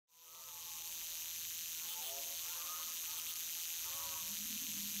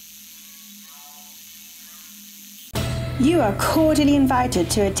You are cordially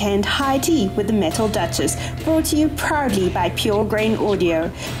invited to attend High Tea with the Metal Duchess, brought to you proudly by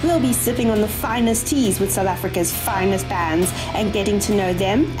PureGrainAudio. We'll be sipping on the finest teas with South Africa's finest bands and getting to know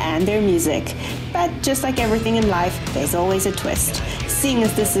them and their music. But just like everything in life, there's always a twist. Seeing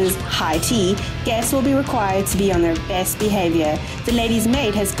as this is high tea, guests will be required to be on their best behavior. The lady's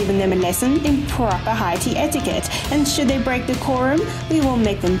maid has given them a lesson in proper high tea etiquette, and should they break decorum, we will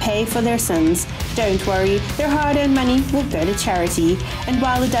make them pay for their sins. Don't worry, their hard-earned money will go to charity. And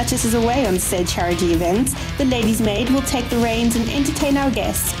while the Duchess is away on said charity events, the lady's maid will take the reins and entertain our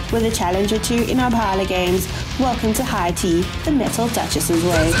guests with a challenge or two in our parlor games. Welcome to High Tea, the Metal Duchess's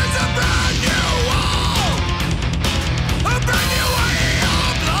way.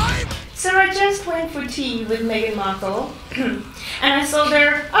 So I just went for tea with Meghan Markle and I saw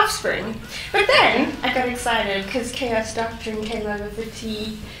their offspring. But then I got excited because Chaos Doctrine came over for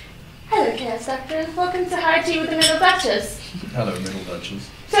tea. Hello Chaos Doctrine, welcome to High Tea with the Metal Duchess. Hello Metal Duchess.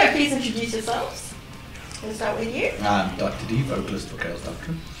 So please introduce yourselves. We'll start with you. I'm Dr. D, vocalist for Chaos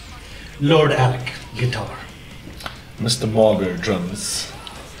Doctrine. Lord Alec, guitar. Mr. Margo, drums.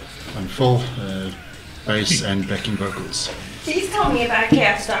 I'm Phil, bass and backing vocals. Please tell me about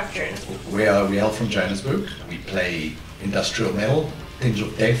Chaos Doctrine. We hail from Johannesburg. We play industrial metal, tinge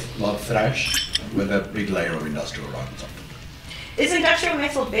of death, a lot of thrash, with a big layer of industrial rock on top. Is industrial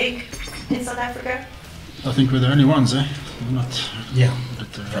metal big in South Africa? I think we're the only ones, eh? We're not. Yeah. But,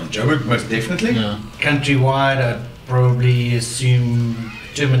 From Joburg, most definitely. yeah. Countrywide, I'd probably assume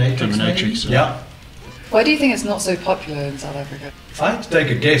Terminatrix. Terminatrix. Yeah. Why do you think it's not so popular in South Africa? If I had to take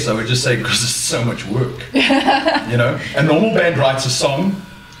a guess, I would just say because it's so much work. You know, a normal band writes a song,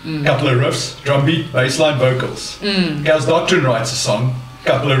 couple of riffs, drum beat, bass line, vocals. Chaos Doctrine writes a song,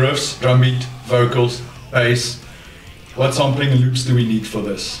 couple of riffs, drum beat, vocals, bass. What sampling and loops do we need for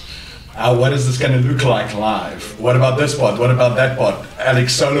this? What is this going to look like live? What about this part? What about that part?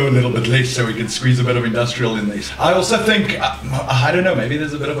 Alex solo a little bit less so we can squeeze a bit of industrial in there. I also think, I don't know, maybe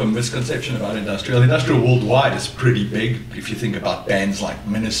there's a bit of a misconception about industrial. Industrial worldwide is pretty big if you think about bands like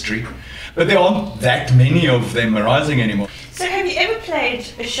Ministry. But there aren't that many of them arising anymore. So have you ever played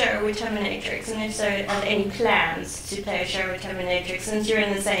a show with Terminatrix? And if so, are there any plans to play a show with Terminatrix since you're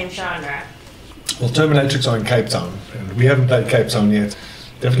in the same genre? Well, Terminatrix are in Cape Town, and we haven't played Cape Town yet.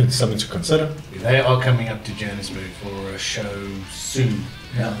 Definitely something to consider. They are coming up to Johannesburg for a show soon.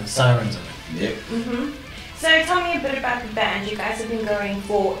 Yeah. The Sirens of it. Yeah. So tell me a bit about the band. You guys have been going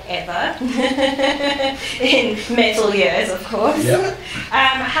forever. In metal years, of course. Yeah.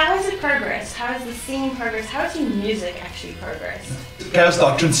 How has it progressed? How has the scene progressed? How has your music actually progressed? Chaos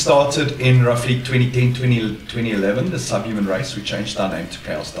Doctrine started in roughly 2010, 2011, the Subhuman Race. We changed our name to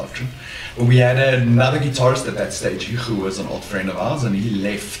Chaos Doctrine. We had another guitarist at that stage who was an old friend of ours, and he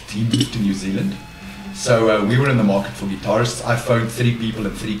moved to New Zealand. So we were in the market for guitarists. I phoned 3 people,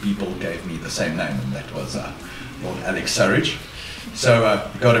 and 3 people gave me the same name, and that was Lord Alex Surridge. So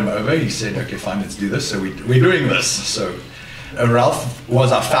got him over. He said, okay, fine, let's do this. So we're doing this. So Ralph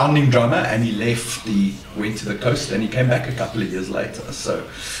was our founding drummer, and he left, he went to the coast, and he came back a couple of years later. So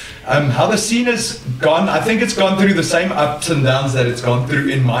how the scene has gone, I think it's gone through the same ups and downs that it's gone through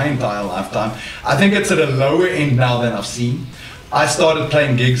in my entire lifetime. I think it's at a lower end now than I've seen. I started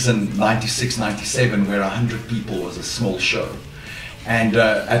playing gigs in 96, 97, where 100 people was a small show. And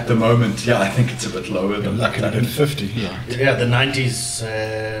at the moment, yeah, I think it's a bit lower than Lucky to hit 50. Yeah, the 90s,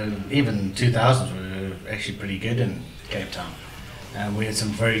 even 2000s were actually pretty good in Cape Town. We had some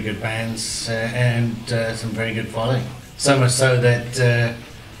very good bands and some very good following. So much so that,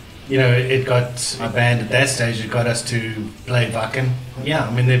 you know, it got my band at that stage, it got us to play Wacken. Yeah,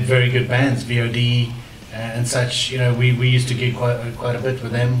 I mean, they're very good bands, VOD and such. You know, we used to gig quite a bit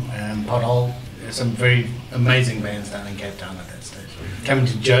with them, Pothole, some very amazing bands down in Cape Town at that stage. Coming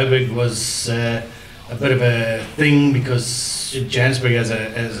to Joburg was a bit of a thing because Johannesburg has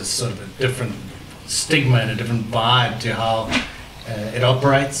a sort of a different stigma and a different vibe to how it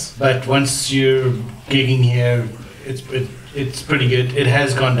operates. But once you're gigging here, it's pretty good. It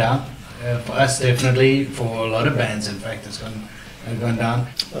has gone down for us, definitely. For a lot of bands, in fact, it's gone down.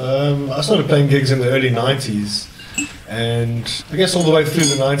 I started playing gigs in the early 90s, and I guess all the way through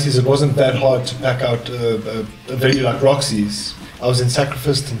the 90s it wasn't that hard to pack out a venue like Roxy's. I was in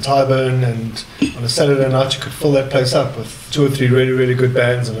Sacrifice in Tyburn, and on a Saturday night you could fill that place up with 2 or 3 really, really good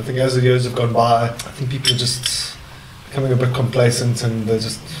bands. And I think as the years have gone by, I think people are just becoming a bit complacent, and they're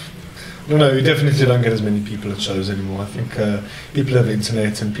just, I don't know, you definitely don't get as many people at shows anymore. I think people have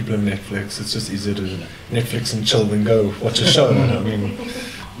internet and people have Netflix. It's just easier to Netflix and chill than go watch a show. I mean,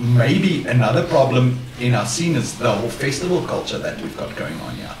 maybe another problem in our scene is the whole festival culture that we've got going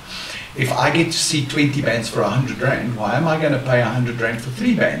on here. if I get to see 20 bands for 100 Rand, why am I going to pay 100 Rand for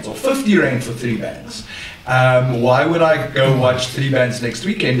 3 bands or 50 Rand for 3 bands? Why would I go watch 3 bands next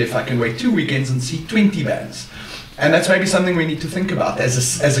weekend if I can wait 2 weekends and see 20 bands? And that's maybe something we need to think about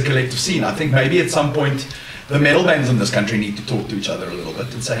as a collective scene. I think maybe at some point the metal bands in this country need to talk to each other a little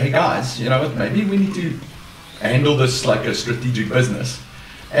bit and say, hey guys, you know what, maybe we need to handle this like a strategic business.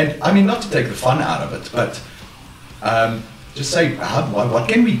 And I mean, not to take the fun out of it, but just say, what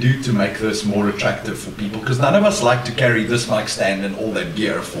can we do to make this more attractive for people? Because none of us like to carry this mic stand and all that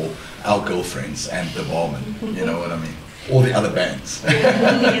gear for our girlfriends and the barman, you know what I mean? Or the other bands. I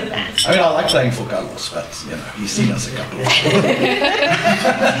mean, I like playing for Carlos, but you know, he's seen us a couple of times.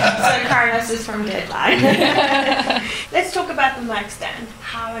 So Carlos is from Deadline. Let's talk about the mic stand.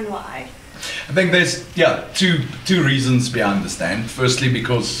 How and why? I think there's two reasons behind the stand. Firstly,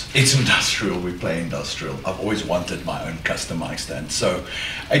 because it's industrial, we play industrial. I've always wanted my own custom mic stand. So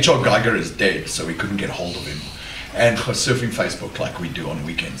H.R. Geiger is dead, so we couldn't get hold of him. And I was surfing Facebook like we do on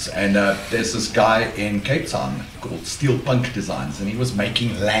weekends. And there's this guy in Cape Town called Steel Punk Designs, and he was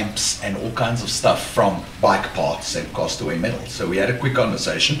making lamps and all kinds of stuff from bike parts and castaway metal. So we had a quick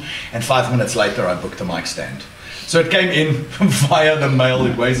conversation, and 5 minutes later I booked a mic stand. So it came in via the mail.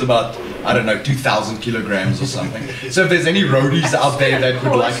 It weighs about, I don't know, 2,000 kilograms or something. So if there's any roadies out there that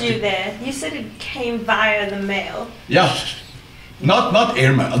would like to... there. You said it came via the mail. Yeah. Not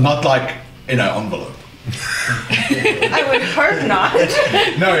airmail, not like in an envelope. I would hope not.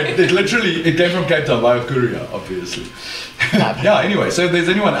 No, it literally, it came from Cape Town via courier, obviously. Yeah, anyway, so if there's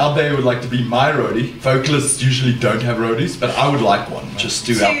anyone out there who would like to be my roadie, vocalists usually don't have roadies, but I would like one, just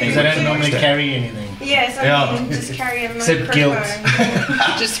to help me. Because they don't normally carry anything. Yes, I mean, just carry a microphone. Except guilt.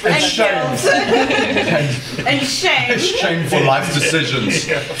 Just And guilt. And shame. Shame for life decisions.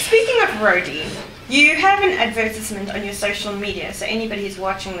 Speaking of roadie, you have an advertisement on your social media, so anybody who's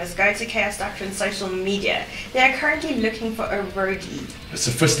watching this, go to Chaos Doctrine social media. They are currently looking for a roadie. A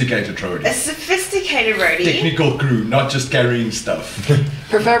sophisticated roadie. A sophisticated roadie. Technical crew, not just carrying stuff.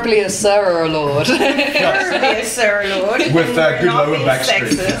 Preferably a sir or a lord. Preferably a Sir Lord. With good Not lower being back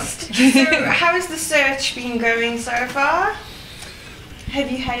strength. sexist. So, how has the search been going so far?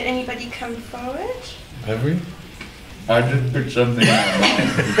 Have you had anybody come forward? Have we? I did put something in my mind.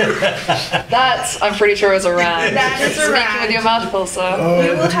 That, I'm pretty sure, is a rand. That is a Speaking rand. with your mouth full, sir. We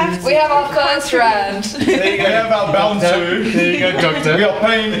will have to. We have our first rand. There you go. We have our bouncer. There you go, doctor. We are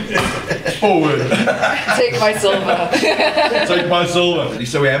paying forward. Take my silver. Take my silver.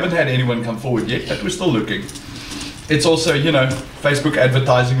 So we haven't had anyone come forward yet, but we're still looking. It's also, you know, Facebook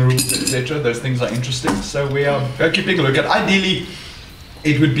advertising rules, etc. Those things are interesting. So we are keeping a look at. Ideally,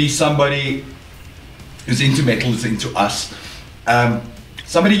 it would be somebody who's into metal, who's into us.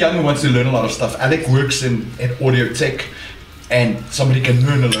 Somebody young who wants to learn a lot of stuff. Alec works in audio tech, and somebody can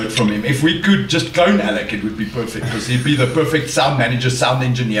learn a lot from him. If we could just clone Alec, it would be perfect, because he'd be the perfect sound manager, sound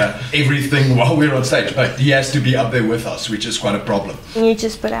engineer, everything while we're on stage. But he has to be up there with us, which is quite a problem. You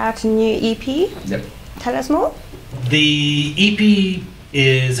just put out a new EP. Yep. Tell us more. The EP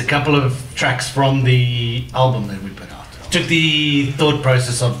is a couple of tracks from the album that we put out. Took the thought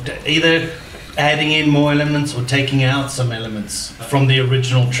process of either adding in more elements or taking out some elements from the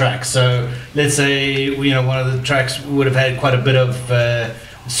original track. So let's say one of the tracks would have had quite a bit of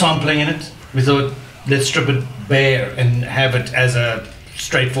sampling in it. We thought, let's strip it bare and have it as a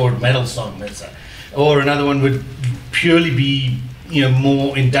straightforward metal song, let's say. Or another one would purely be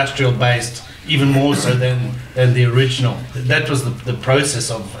more industrial based, even more so than the original. That was the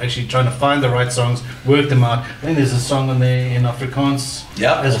process of actually trying to find the right songs, work them out. I think there's a song on there in Afrikaans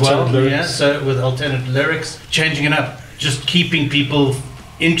as well. Lyrics. Yeah, so with alternate lyrics, changing it up, just keeping people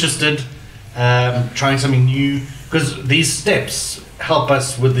interested, trying something new, because these steps help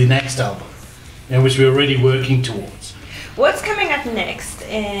us with the next album, which we're already working towards. What's coming up next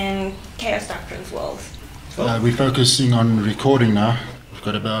in Chaos Doctrine's world? We're focusing on recording now. We've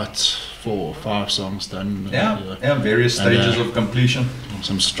got about 4 or 5 songs done. Various stages of completion.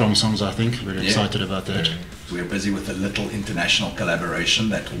 Some strong songs, I think. Very excited about that. We're busy with a little international collaboration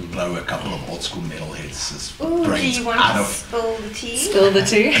that will blow a couple of old school metalheads' Ooh, do brains you want out to of. spill the tea? Spill the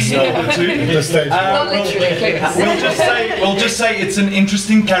tea. The stage. Not literally, please. We'll just say it's an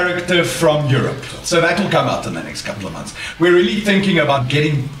interesting character from Europe. So that will come out in the next couple of months. We're really thinking about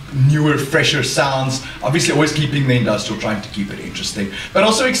getting newer, fresher sounds. Obviously always keeping the industrial, trying to keep it interesting. But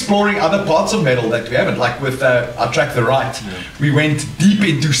also exploring other parts of metal that we haven't. Like with our track The Right, we went deep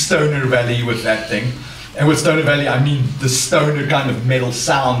into Stoner Valley with that thing. And with Stoner Valley, I mean the stoner kind of metal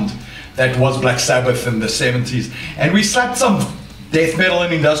sound that was Black Sabbath in the 70s. And we slapped some death metal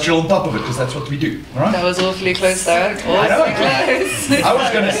and industrial on top of it, because that's what we do. All right? That was awfully close there. I know. Awfully close. I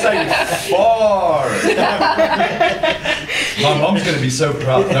was going to say far. My mom's going to be so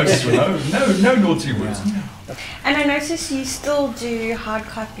proud. No naughty words. And I noticed you still do hard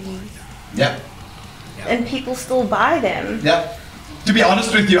copies. Yep. And people still buy them. Yep. To be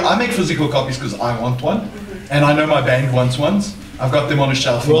honest with you, I make physical copies because I want one, and I know my band wants ones. I've got them on a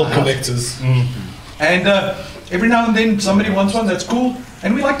shelf. We're all in my house. collectors. And every now and then somebody wants one, that's cool.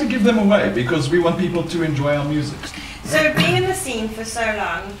 And we like to give them away because we want people to enjoy our music. So being in the scene for so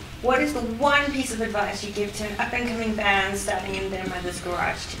long, what is the one piece of advice you give to an up-and-coming band starting in their mother's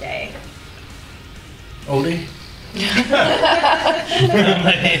garage today? Oldie?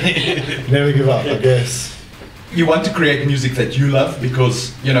 Never give up, I guess. You want to create music that you love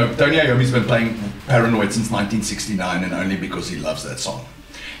because, you know, Tony Iommi's been playing Paranoid since 1969 and only because he loves that song.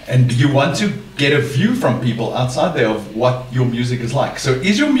 And you want to get a view from people outside there of what your music is like. So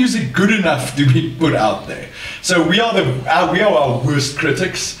is your music good enough to be put out there? So we are our worst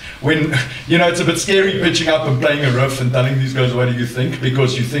critics when, you know, it's a bit scary pitching up and playing a riff and telling these guys, what do you think?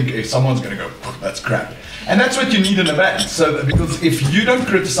 Because you think if someone's going to go, that's crap. And that's what you need in a band. So that, because if you don't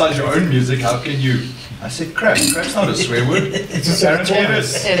criticize your own music, how can you... I said crap. Crap's not a swear word. It's just Apparently it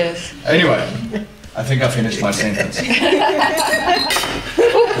is. It is. Anyway, I think I finished my sentence.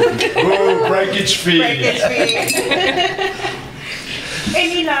 Oh, breakage fee. Breakage fee.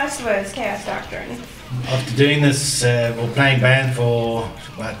 Any last words, Chaos Doctrine? After doing this, we're playing band for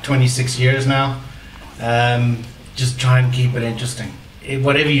about 26 years now. Just try and keep it interesting.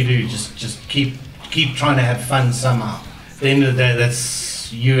 Whatever you do, just keep trying to have fun somehow. At the end of the day, that's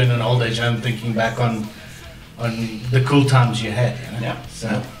you in an old age home thinking back on the cool times you had. You know? Yeah.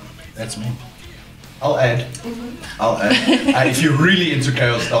 So that's me. I'll add. If you're really into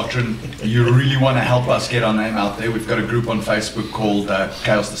Chaos Doctrine, you really want to help us get our name out there, we've got a group on Facebook called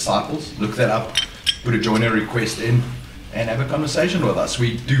Chaos Disciples. Look that up, put a joiner request in, and have a conversation with us.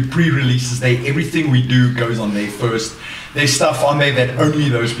 We do pre-releases there. Everything we do goes on there first. There's stuff on there that only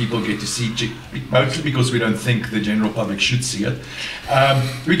those people get to see, mostly because we don't think the general public should see it.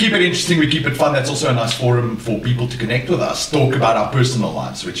 We keep it interesting, we keep it fun. That's also a nice forum for people to connect with us, talk about our personal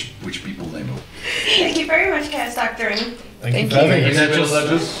lives, which people then will. Thank you very much, Chaos Doctrine. Thank you for having us. Metal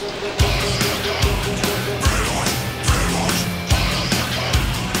Duchess.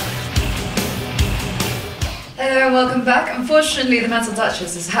 Hello and welcome back. Unfortunately, the Metal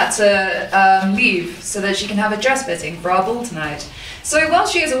Duchess has had to leave so that she can have a dress fitting for our ball tonight. So while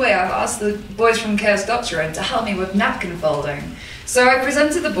she is away, I've asked the boys from Chaos Doctrine to help me with napkin folding. So I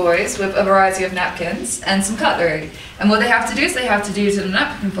presented the boys with a variety of napkins and some cutlery. And what they have to do is they have to do to the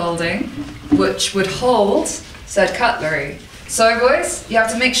napkin folding, which would hold said cutlery. So boys, you have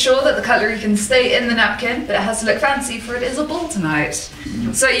to make sure that the cutlery can stay in the napkin, but it has to look fancy for it is a ball tonight.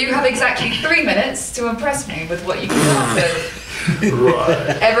 So you have exactly 3 minutes to impress me with what you can come up with.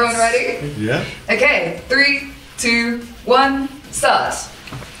 Right. Everyone ready? Yeah. Okay, 3, 2, 1, start.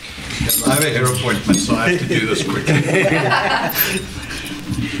 I have a hair appointment, so I have to do this quickly.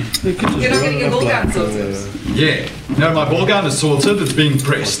 You're not getting your ball gown sorted. Yeah. No, my ball gown is sorted. It's being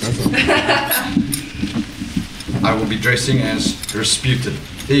pressed. I will be dressing as Rasputin.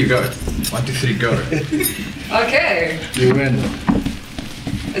 There you go. 1, 2, 3, go. Okay, You win.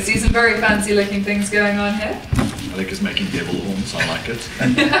 I see some very fancy looking things going on here. Alec making devil horns. I like it. I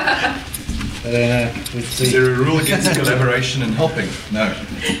don't know. Let's Is see. there a rule against collaboration and helping? No.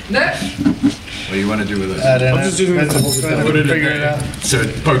 No, What do you want to do with it? I don't know. I'm just doing it to hold it down. Put it in Figure there. it out. So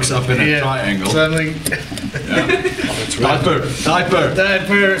it pokes up in a triangle. Something. Diaper. Diaper. That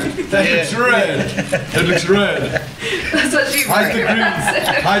looks red. That looks red. that's actually Hide the very green.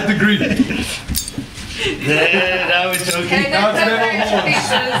 impressive. Hide the green. Yeah, now we're talking. Okay, Now it's devil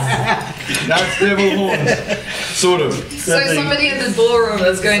features. That's devil horns. Sort of. So somebody in the ballroom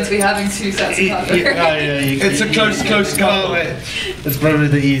is going to be having 2 sets of cutlery. It's a close Oh, couple. wait. It's probably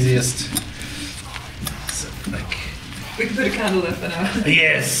the easiest. So, like, We can put a candle in for now.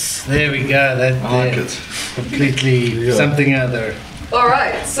 yes, there we go. That I like it. completely something other.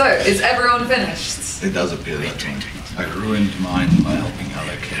 Alright, so is everyone finished? It does appear that way. I ruined mine by helping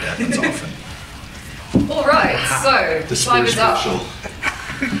Alec. It happens often. Alright, so The time is up. special.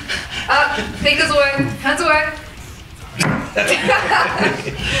 Fingers away, hands away.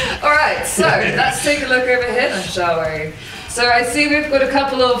 Alright, so let's take a look over here then, shall we? So I see we've got a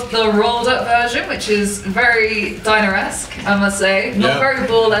couple of the rolled up version, which is very diner-esque, I must say. Not Yeah. very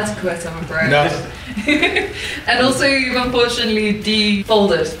ball etiquette, I'm afraid. No. And also you've unfortunately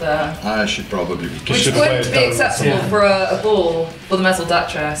defolded there. I should probably be Which Should have wouldn't played be down. acceptable Yeah. for a ball for the Metal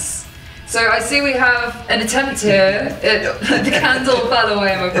Duchess. So I see we have an attempt here. The candle fell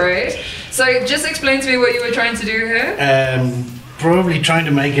away, I'm afraid. So just explain to me what you were trying to do here. Probably trying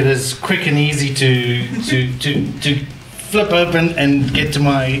to make it as quick and easy to flip open and get to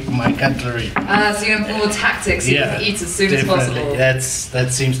my cutlery. So you have more tactics you can eat as soon as possible.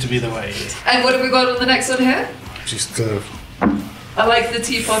 That seems to be the way. And what have we got on the next one here? Just I like the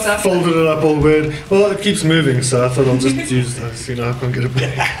teapot after. folded it up all weird. Well, it keeps moving, so I thought I'll just use this. You know, I can't get it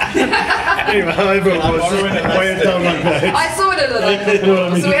back. Anyway, however it was, weigh it down like that. I saw it a little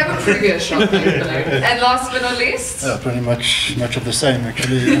bit. So we have a previous shot. And last but not least. Pretty much of the same,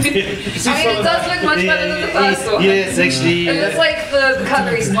 actually. I mean, it does look much better than the first one. Yes, actually. It looks like the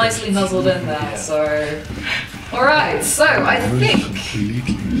cutlery is nicely nuzzled in there, so... Alright, so I think...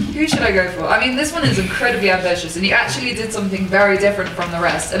 Who should I go for? I mean, this one is incredibly ambitious, and you actually did something very different from the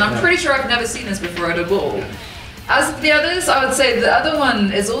rest, and I'm pretty sure I've never seen this before at a ball. As for the others, I would say the other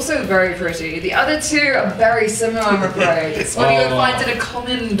one is also very pretty. The other two are very similar, I'm afraid. It's what you would find in a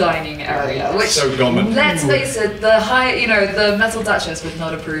common dining area, which, So common. let's face it, the Metal Duchess would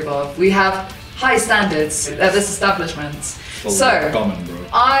not approve of. We have high standards at this establishment. So, Common, bro.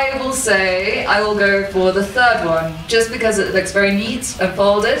 I will say I will go for the third one, just because it looks very neat and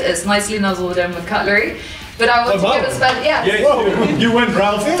folded. It's nicely nuzzled in with cutlery. But I want to give a special, Yes, you win,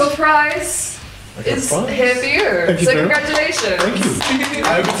 Ralph. the prize is here for you. Thank you So very much. congratulations. Thank you. I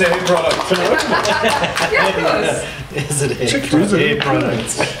hope it's a hair product. Yeah, of course. Is it a product?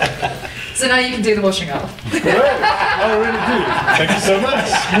 So now you can do the washing up. I really do. Thank you so much.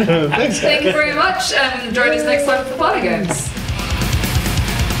 Thanks. Thank you very much, and join us next time for the party games.